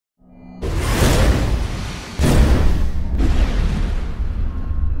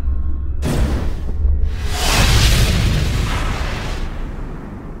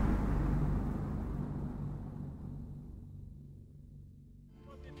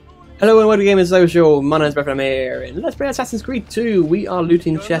Hello and welcome to Gaming Social. My name is Brett here, and let's play Assassin's Creed 2. We are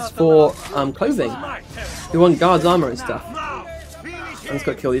looting chests for clothing. We want guards armor and stuff. I'm just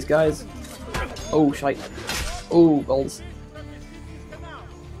gonna kill these guys. Oh shite. Oh balls.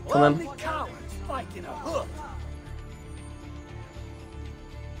 Kill them.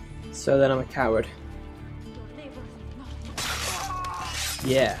 So then I'm a coward.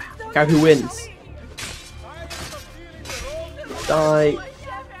 Yeah. Coward who wins. Die.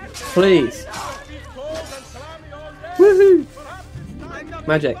 Please. Woohoo!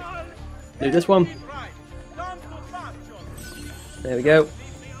 Magic. Do this one. There we go.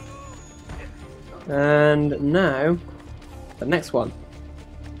 And now, the next one.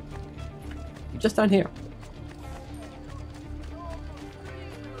 Just down here.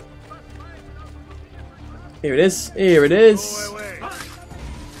 Here it is. Here it is.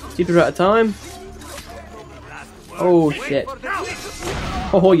 2 people at a time. Oh shit.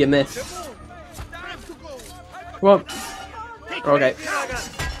 Oh, you missed. Come on. Okay.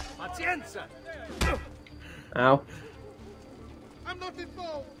 Ow.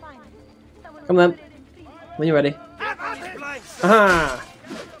 Come then. When you're ready. Aha!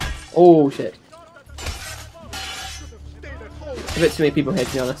 Oh shit. A bit too many people here,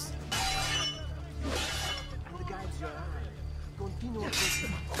 to be honest.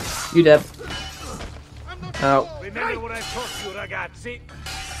 You dead. Ow. Remember what I taught you, ragazzi.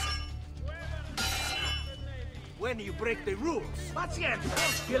 When you break the rules,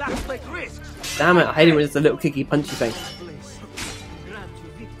 you'll have to take risks. Damn it, I hate it when it's a little kicky punchy thing.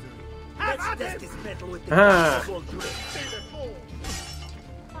 Ah.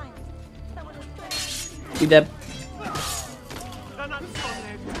 You dead.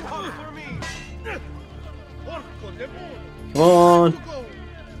 Come on.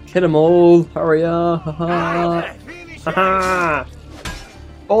 Kill them all. Hurry up. Haha. Haha.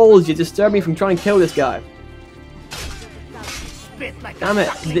 Balls, you disturb me from trying to kill this guy. Damn it.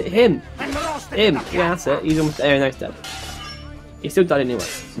 Him. Him. Yeah, that's it. He's almost there. No, he's dead. He still died anyway.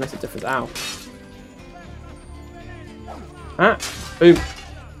 So makes a difference. Ow. Ah. Boom.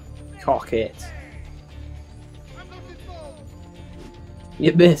 Cock it.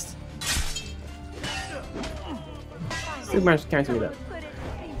 You missed. Still managed to counter me though.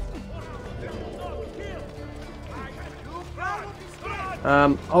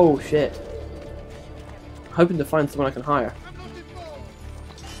 Oh shit. Hoping to find someone I can hire.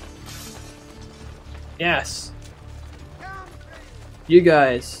 Yes. You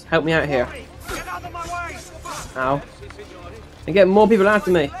guys, help me out here. Ow. And get more people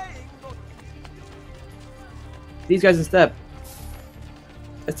after me. These guys instead.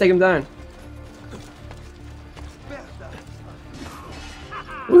 Let's take them down.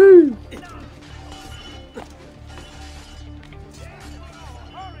 Woo!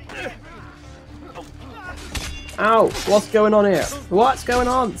 Ow! What's going on here? What's going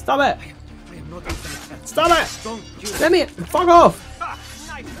on? Stop it! Stop it! Let me! Fuck off!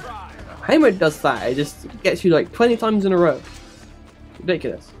 I hate when it does that. It just gets you like 20 times in a row.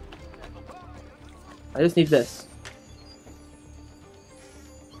 Ridiculous. I just need this.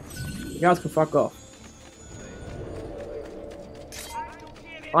 You guys can fuck off.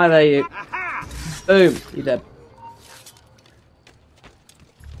 Hi there, you. Boom! You're dead.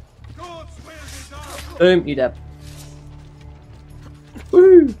 Boom! You're dead.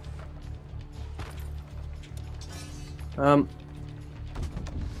 Woo!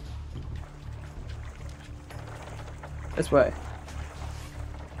 This way.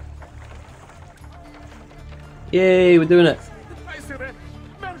 Yay, we're doing it.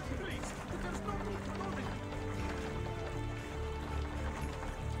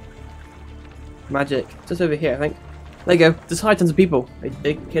 Magic. Just over here, I think. There you go. Just hide tons of people.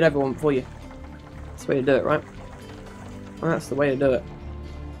 They kill everyone for you. That's the way to do it, right? Well, that's the way to do it.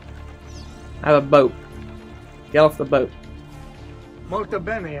 Have a boat. Get off the boat. Molto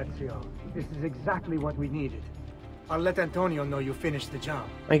bene, Ezio. This is exactly what we needed. I'll let Antonio know you finished the job.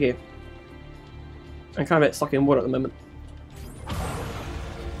 Thank you. I'm kind of a bit stuck in water at the moment.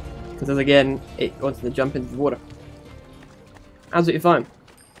 Because again, it wanted to jump into the water. Absolutely fine.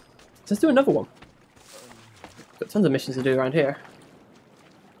 So let's do another one. Got tons of missions to do around here.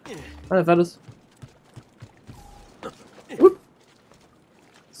 Hello, fellas. Whoop.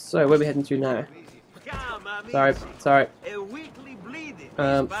 So, where are we heading to now? Sorry, sorry.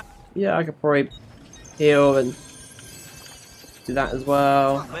 Yeah, I could probably heal and do that as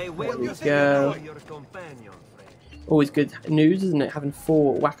well. There we go. Always good news, isn't it? Having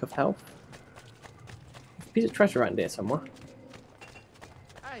 4 whack of health. There's a piece of treasure around here somewhere.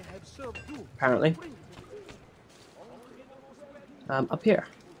 Apparently. Up here.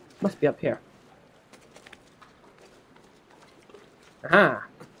 Must be up here. Aha!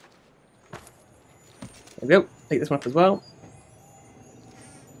 There we go. Take this one up as well.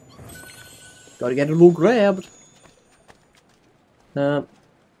 Gotta get it all grabbed. The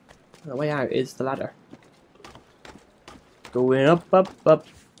way out is the ladder. Going up, up, up.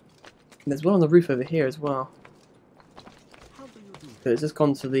 And there's one on the roof over here as well. So it's just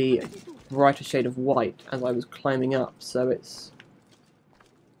gone to the brighter shade of white as I was climbing up, so it's...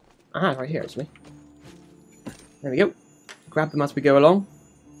 Ah, right here actually. There we go. Grab them as we go along.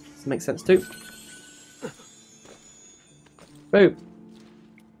 This makes sense too. Boom.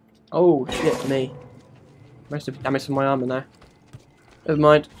 Oh, shit me. Most of the damage to my armor now. Never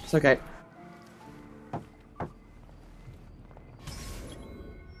mind, it's okay.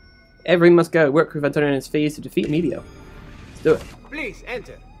 Everything must go. Work with Antonio and his fees to defeat Emilio. Let's do it. Please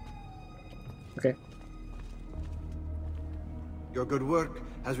enter. Okay. Your good work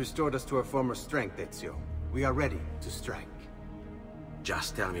has restored us to our former strength, Ezio. We are ready to strike.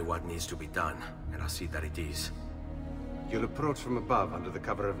 Just tell me what needs to be done, and I'll see that it is. You'll approach from above under the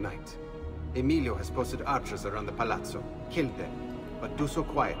cover of night. Emilio has posted archers around the palazzo. Kill them, but do so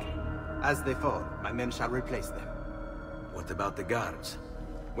quietly. As they fall, my men shall replace them. What about the guards?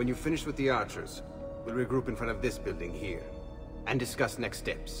 When you finish with the archers, we'll regroup in front of this building here, and discuss next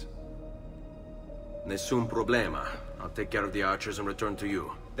steps. Nessun problema. I'll take care of the archers and return to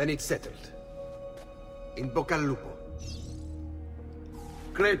you. Then it's settled. In bocca al lupo.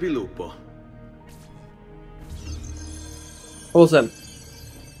 Crepi lupo. Awesome.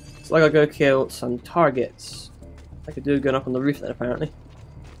 So I gotta go kill some targets. I could do going up on the roof then apparently.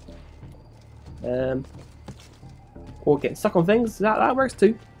 Or getting stuck on things. That works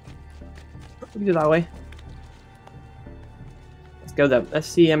too. We can do it that way. Let's go then. Let's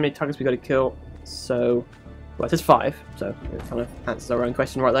see how many targets we got to kill. So, well, it says 5. So it kind of answers our own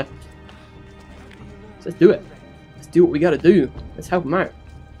question right there. So let's do it. Let's do what we got to do. Let's help them out.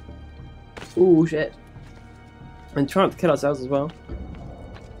 Oh shit! And try not to kill ourselves as well.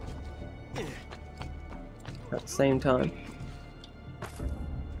 At the same time.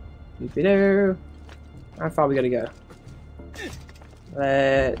 There. How far we gotta go?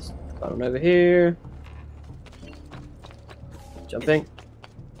 Let's go on over here. Jumping.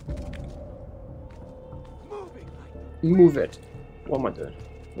 Move it. What am I doing?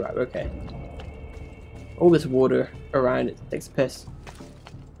 Right, okay. All this water around, it takes a piss.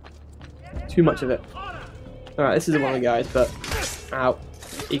 Too much of it. Alright, this isn't one of the guys, but... Ow.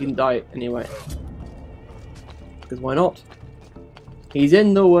 He can die anyway. Because why not? He's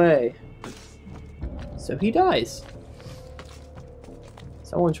in the way. So he dies.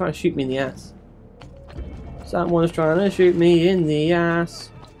 Someone's trying to shoot me in the ass. Someone's trying to shoot me in the ass.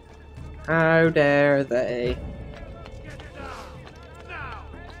 How dare they?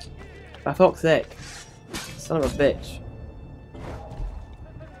 For fuck's sake. Son of a bitch.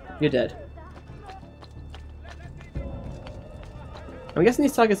 You're dead. I'm guessing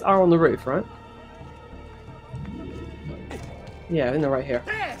these targets are on the roof, right? Yeah, I think they're right here.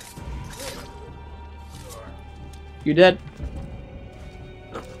 You dead?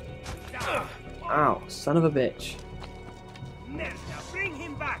 Ow, son of a bitch. Bring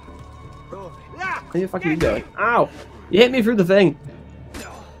him back. Where the fuck are you going? Ow! You hit me through the thing!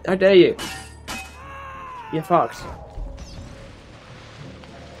 How dare you? You're fucked.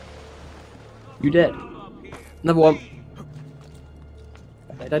 You dead. Another one.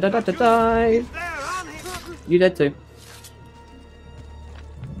 Die. You dead too.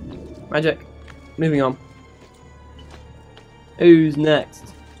 Magic. Moving on. Who's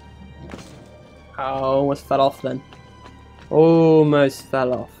next? Oh, almost fell off then. Almost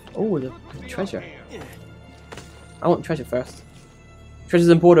fell off. Oh, the treasure. I want treasure first. Treasure's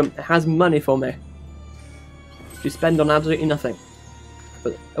important. It has money for me. To spend on absolutely nothing.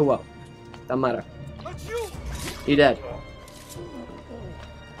 But, oh well. Doesn't matter. You're dead.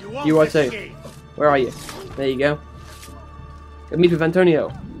 You are too. Where are you? There you go. Go meet with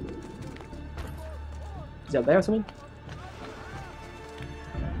Antonio. Is he up there or something?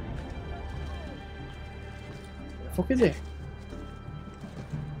 Where the fuck is he?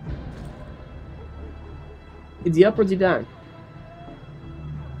 Is he up or is he down?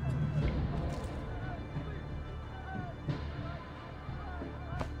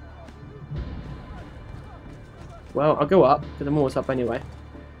 Well, I'll go up, because I'm almost up anyway.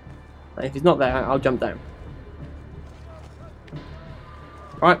 And if he's not there, I'll jump down.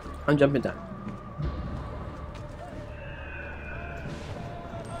 Right, I'm jumping down.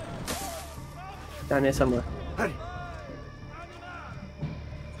 Down here somewhere. Hurry.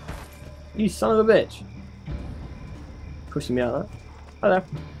 You son of a bitch. Pushing me out of that. Hello.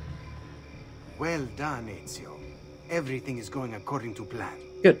 Well done, Ezio. Everything is going according to plan.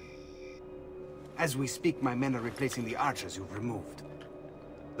 Good. As we speak, my men are replacing the archers you've removed.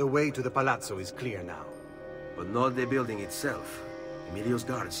 The way to the palazzo is clear now. But not the building itself. Emilio's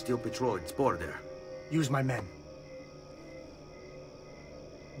guards still patrol its border. Use my men.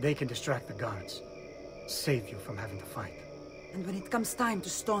 They can distract the guards. Save you from having to fight. And when it comes time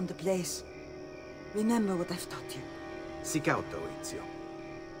to storm the place, remember what I've taught you. Seek out, though, Ezio.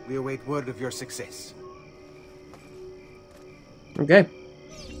 We await word of your success. Okay.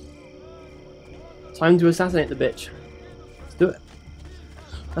 Time to assassinate the bitch. Let's do it.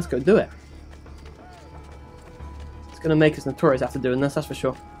 Let's go do it. It's gonna make us notorious after doing this, that's for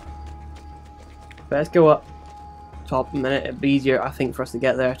sure. But let's go up top a minute. It'd be easier, I think, for us to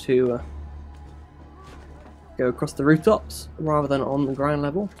get there to go across the rooftops rather than on the ground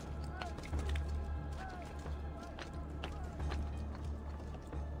level.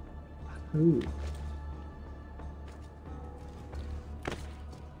 Ooh.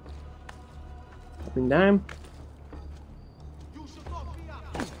 Dropping down.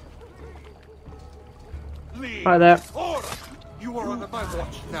 Hi there. You are on my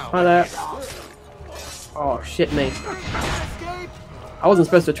watch now. Hi there. Oh shit me. I wasn't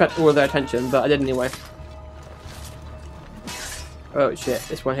supposed to attract all of their attention, but I did anyway. Oh shit,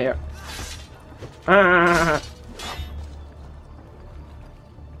 this one here. Ah!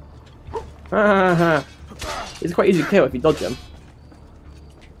 Ah! It's quite easy to kill if you dodge them.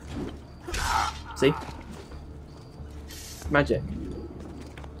 See? Magic.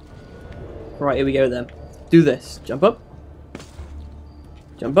 Right, here we go then. Do this. Jump up.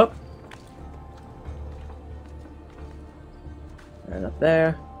 Jump up. And up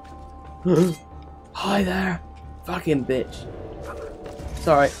there. Hi there. Fucking bitch.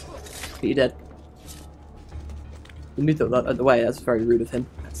 Sorry. But you're dead. You moved out of the way. That's very rude of him.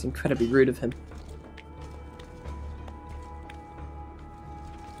 That's incredibly rude of him.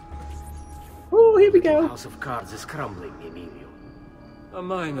 Oh, here we go. The house of cards is crumbling, Emilio. A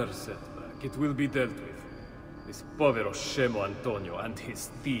minor setback. It will be dealt with. This povero scemo Antonio and his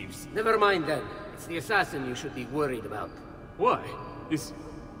thieves. Never mind then. It's the assassin you should be worried about. Why? Is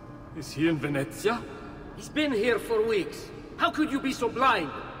he in Venezia? He's been here for weeks. How could you be so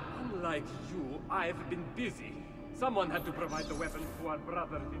blind? Unlike you, I've been busy. Someone had to provide the weapons to our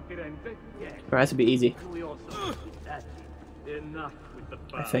brothers in Firenze. Yeah. Alright, this will be easy. We also did that. Enough with the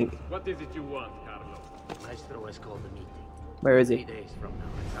I bad. think. What is it you want, Carlo? Maestro has called a meeting. Where is 3 he? days from now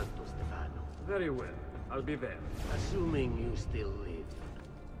at Santo Stefano. Very well. I'll be there. Assuming you still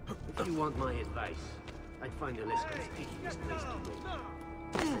live. If you want my advice, I'd find a less conspicuous place to go.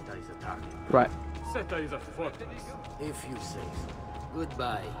 Seta is a target. Right. Seta is a fortress. If you say so.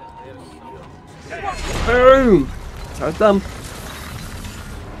 Goodbye, Emilio. Boom! That was dumb.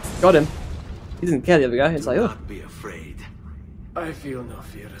 Got him. He didn't care the other guy. It's like, Do oh. not be afraid. I feel no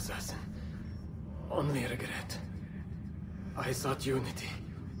fear, assassin. Only regret. I sought unity,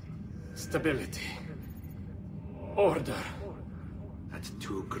 stability, order. At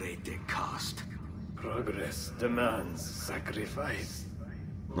too great a cost. Progress demands sacrifice.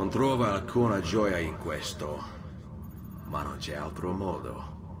 Non trova alcuna gioia in questo, ma non c'è altro modo.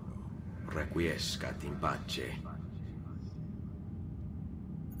 Requiescat in pace.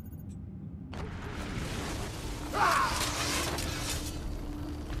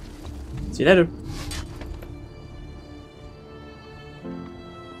 See you later.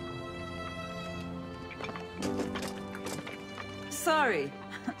 Sorry,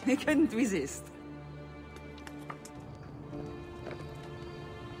 I couldn't resist.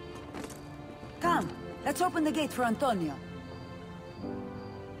 Come, let's open the gate for Antonio.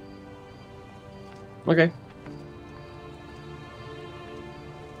 Okay.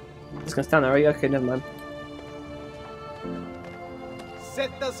 Just gonna stand there, are you? Okay, never mind.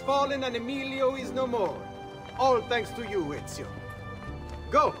 Seta's fallen and Emilio is no more. All thanks to you, Ezio.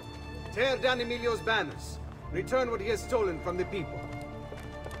 Go! Tear down Emilio's banners. Return what he has stolen from the people.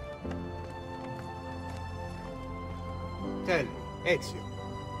 Tell me, Ezio.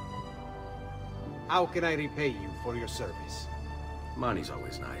 How can I repay you for your service? Money's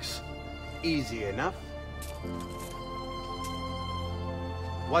always nice. Easy enough.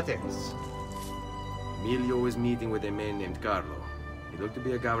 What else? Emilio is meeting with a man named Carlo. He looked to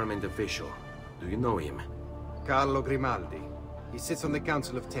be a government official. Do you know him? Carlo Grimaldi. He sits on the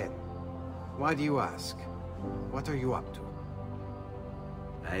Council of 10. Why do you ask? What are you up to?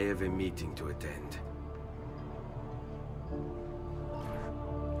 I have a meeting to attend.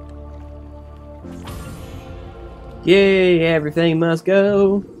 Yay, everything must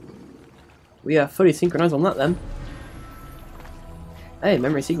go. We are fully synchronized on that then. Hey,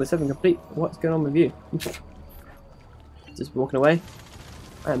 memory sequence 7 complete. What's going on with you? Just walking away.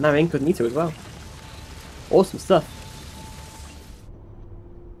 And now incognito as well. Awesome stuff.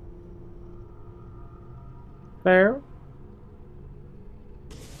 Fair.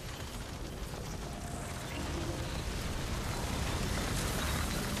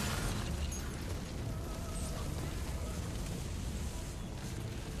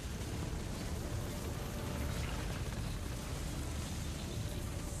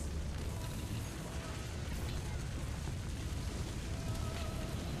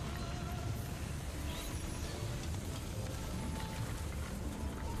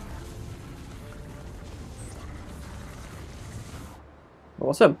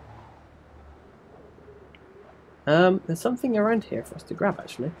 Awesome. There's something around here for us to grab,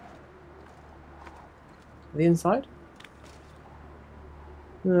 actually. The inside?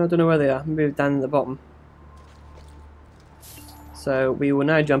 No, I don't know where they are. Maybe down at the bottom. So we will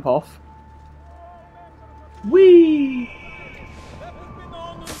now jump off. Whee!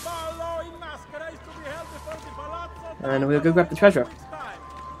 And we'll go grab the treasure.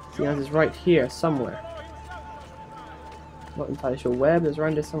 See, it's right here somewhere. Not entirely sure where, but it's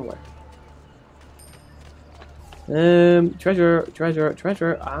around here somewhere. Treasure.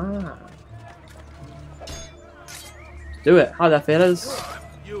 Ah. Do it. Hi there, fellas.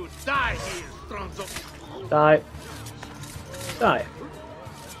 You die here, Stronzo. Die.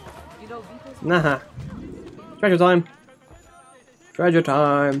 Nah. Treasure time. Treasure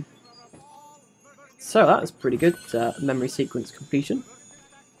time. So that was pretty good. Memory sequence completion.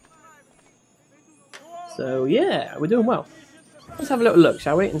 So yeah, we're doing well. Let's have a little look,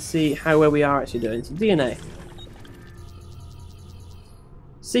 shall we, and see where we are actually doing. So DNA.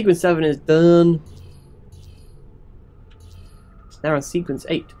 Sequence 7 is done. Now on sequence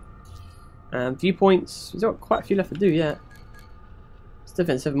 8. Viewpoints. We've got quite a few left to do yet. Still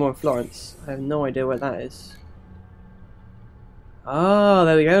think 7 more in Florence. I have no idea where that is. Ah,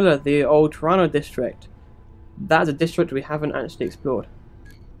 there we go. The old Toronto district. That's a district we haven't actually explored.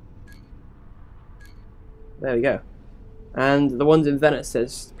 There we go. And the ones in Venice,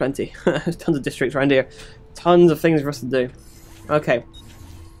 there's plenty. There's tons of districts around here. Tons of things for us to do. Okay.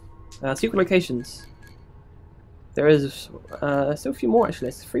 Secret locations. There is still a few more actually.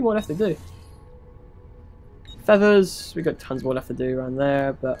 There's 3 more left to do. Feathers, we've got tons more left to do around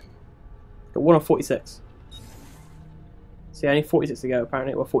there, but got 1 on 46. So yeah, only 46 to go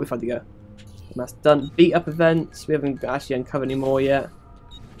apparently, well 45 to go. And that's done. Beat up events, we haven't actually uncovered any more yet.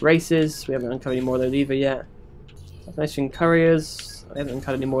 Races, we haven't uncovered any more of those either yet. Assassination couriers, we haven't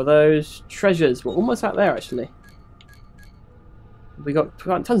uncovered any more of those. Treasures, we're almost out there actually. We got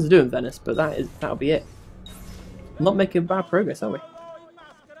tons to do in Venice, but that'll be it. Not making bad progress, are we?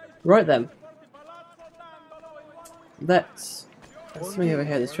 Right then. There's something over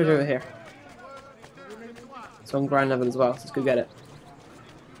here, there's treasure over here. It's on ground level as well, so let's go get it.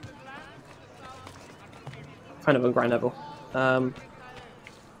 Kind of on ground level.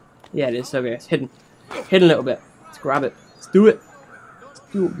 Yeah, it is over here, it's hidden. Hidden a little bit. Let's grab it. Let's do it. Let's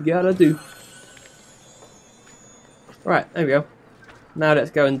do what we gotta do. Right, there we go. Now let's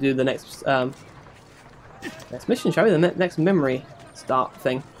go and do the next mission, shall we? The next memory start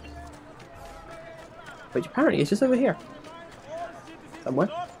thing. Which apparently is just over here. Somewhere.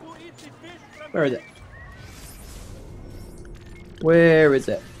 Where is it? Where is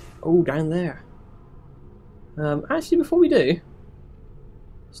it? Oh, down there. Actually, before we do,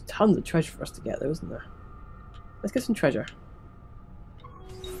 there's tons of treasure for us to get though, isn't there? Let's get some treasure.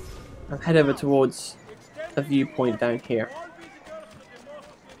 And head over towards a viewpoint down here.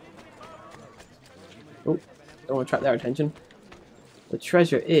 Oh, don't want to attract their attention. The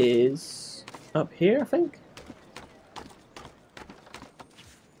treasure is up here, I think.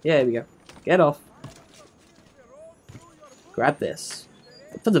 Yeah, there we go. Get off. Grab this.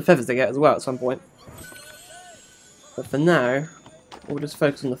 Tons of feathers to get as well at some point. But for now, we'll just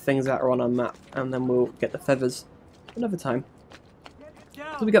focus on the things that are on our map, and then we'll get the feathers another time.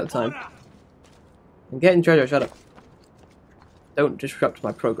 So we got the time. And getting treasure, shut up. Don't disrupt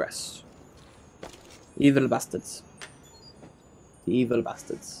my progress. Evil bastards. The evil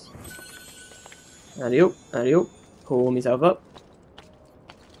bastards. Addio, addio. Pull myself up.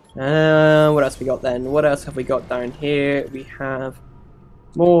 What else we got then? What else have we got down here? We have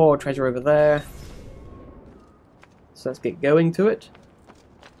more treasure over there. So let's get going to it.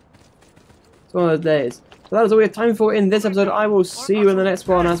 It's one of those days. So that is all we have time for in this episode. I will see you in the next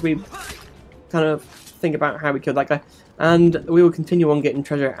one as we kind of think about how we killed that guy. And we will continue on getting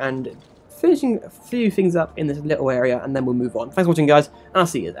treasure and finishing a few things up in this little area, and then we'll move on. Thanks for watching, guys, and I'll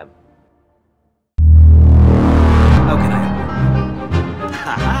see you then. How can I help you?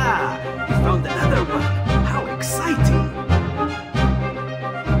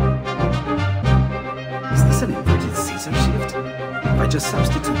 just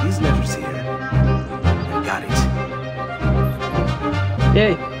substitute these letters here. I got it.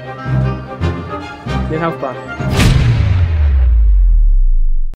 Yay! New health bar.